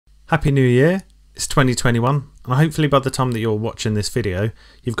Happy New Year, it's 2021 and hopefully by the time that you're watching this video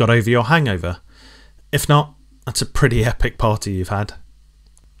you've got over your hangover. If not, that's a pretty epic party you've had.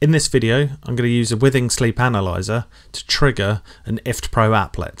 In this video I'm going to use a Withings Sleep Analyser to trigger an IFTTT Pro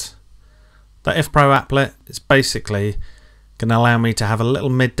applet. That IFTTT Pro applet is basically going to allow me to have a little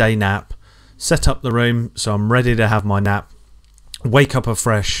midday nap, set up the room so I'm ready to have my nap, wake up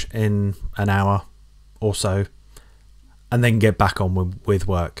afresh in an hour or so and then get back on with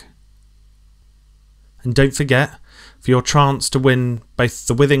work. And don't forget, for your chance to win both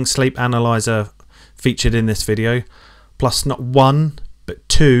the Withings Sleep Analyser featured in this video, plus not one, but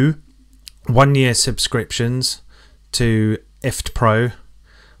two 1-year subscriptions to IFTTT Pro,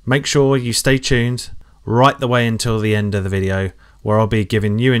 make sure you stay tuned right the way until the end of the video, where I'll be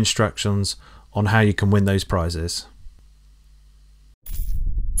giving you instructions on how you can win those prizes.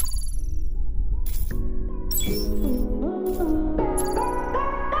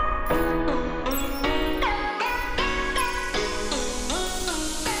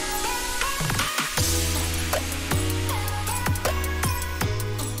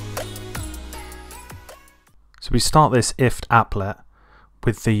 So we start this IFTTT applet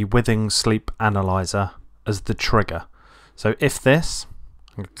with the Withings Sleep Analyser as the trigger. So if this,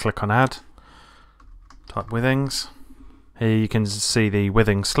 I'm going to click on add, type Withings. Here you can see the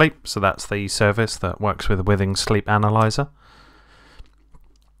Withings Sleep, so that's the service that works with the Withings Sleep Analyser.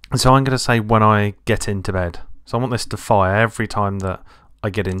 And so I'm going to say when I get into bed. So I want this to fire every time that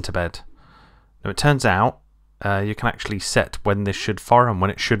I get into bed. Now it turns out you can actually set when this should fire and when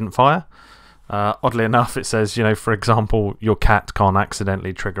it shouldn't fire. Oddly enough, it says, for example, your cat can't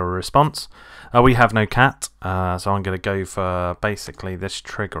accidentally trigger a response. We have no cat, so I'm going to go for basically this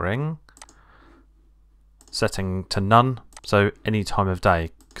triggering setting to none, so any time of day.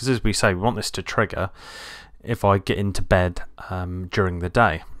 Because as we say, we want this to trigger if I get into bed during the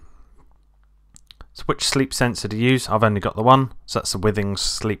day. So which sleep sensor to use? I've only got the one, so that's the Withings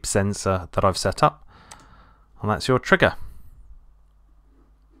sleep sensor that I've set up, and that's your trigger.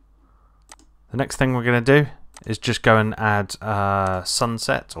 The next thing we're going to do is just go and add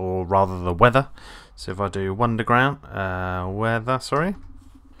sunset, or rather the weather. So if I do weather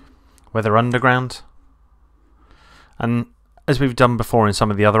underground, and as we've done before in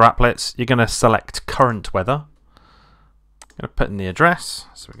some of the other applets, you're going to select current weather. I'm going to put in the address,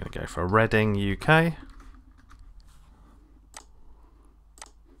 so we're going to go for Reading, UK,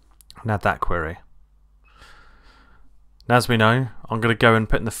 and add that query. And as we know, I'm going to go and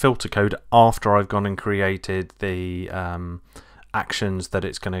put in the filter code after I've gone and created the actions that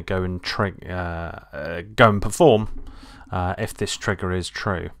it's going to go and perform if this trigger is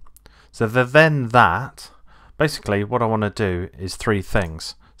true. So basically what I want to do is three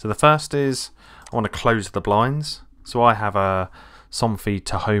things. So the first is I want to close the blinds. So I have a Somfy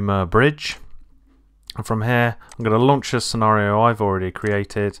to Homer bridge. And from here, I'm going to launch a scenario I've already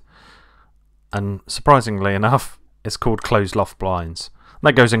created. And surprisingly enough, it's called close loft blinds.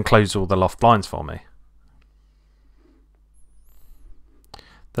 That goes and closes all the loft blinds for me.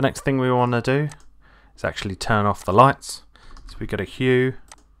 The next thing we want to do is actually turn off the lights. So we go to Hue.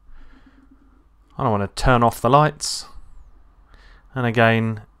 I want to turn off the lights. And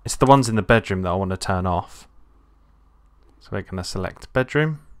again, it's the ones in the bedroom that I want to turn off. So we're going to select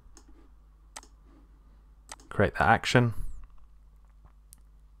bedroom. Create that action.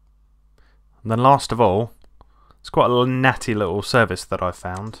 And then last of all, it's quite a natty little service that I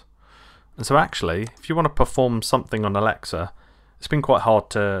found. And so actually, if you want to perform something on Alexa, it's been quite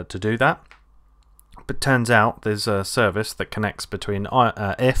hard to do that. But turns out there's a service that connects between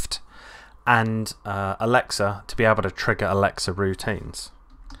IFTTT and Alexa to be able to trigger Alexa routines.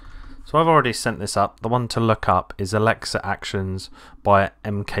 So I've already sent this up. The one to look up is Alexa Actions by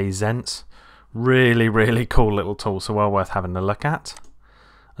MKZense. Really, really cool little tool, so well worth having a look at.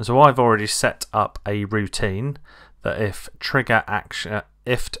 And so I've already set up a routine that if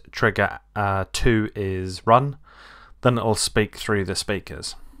IFTTT trigger 2 is run, then it'll speak through the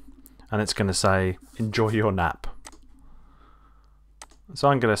speakers, and it's going to say enjoy your nap. So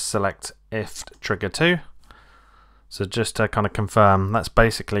I'm going to select IFTTT trigger 2. So just to kind of confirm, that's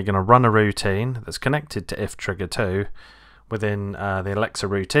basically going to run a routine that's connected to IFTTT trigger 2 within the Alexa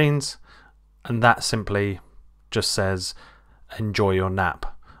routines, and that simply just says enjoy your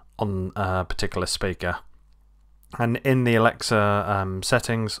nap on a particular speaker. And in the Alexa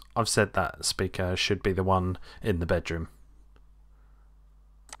settings, I've said that speaker should be the one in the bedroom.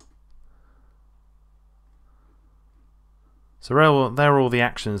 So there are all the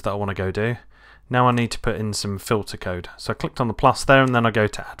actions that I want to go do. Now I need to put in some filter code. So I clicked on the plus there and then I go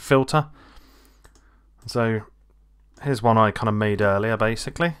to add filter. So here's one I kind of made earlier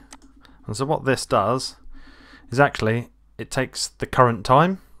basically. And so what this does is actually it takes the current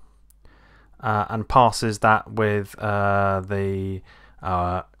time and passes that with the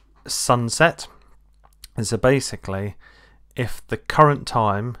sunset. And so basically, if the current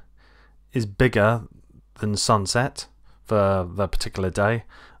time is bigger than sunset for the particular day,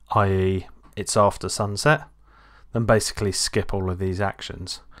 i.e. it's after sunset, then basically skip all of these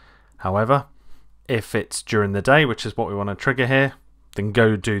actions. However, if it's during the day, which is what we want to trigger here, then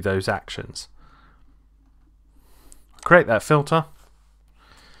go do those actions. Create that filter,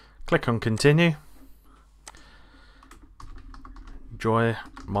 click on continue, enjoy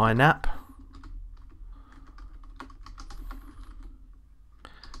my nap.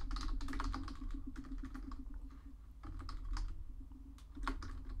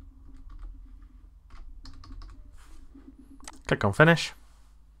 Click on finish.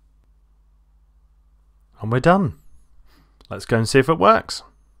 And we're done. Let's go and see if it works.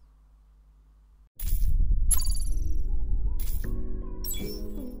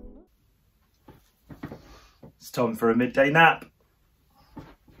 It's time for a midday nap.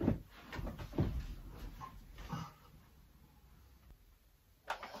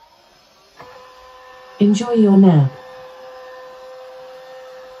 Enjoy your nap.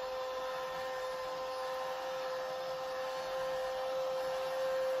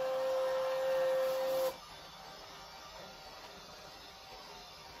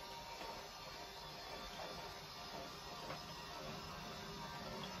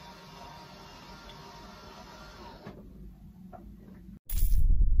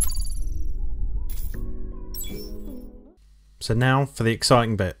 So now for the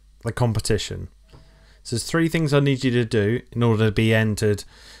exciting bit, the competition. So there's 3 things I need you to do in order to be entered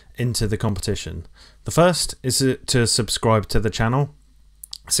into the competition. The first is to subscribe to the channel,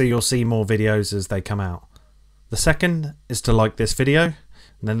 so you'll see more videos as they come out. The second is to like this video, and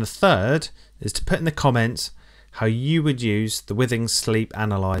then the third is to put in the comments how you would use the Withings Sleep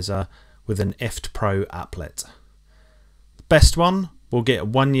Analyser with an IFTTT Pro applet. The best one will get a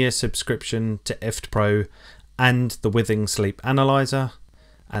 1-year subscription to IFTTT Pro and the Withings Sleep Analyser,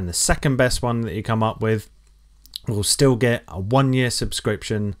 and the second best one that you come up with will still get a 1-year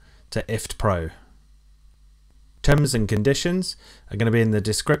subscription to IFTTT Pro. Terms and conditions are going to be in the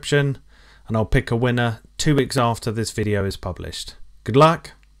description, and I'll pick a winner 2 weeks after this video is published. Good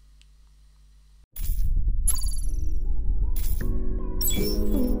luck!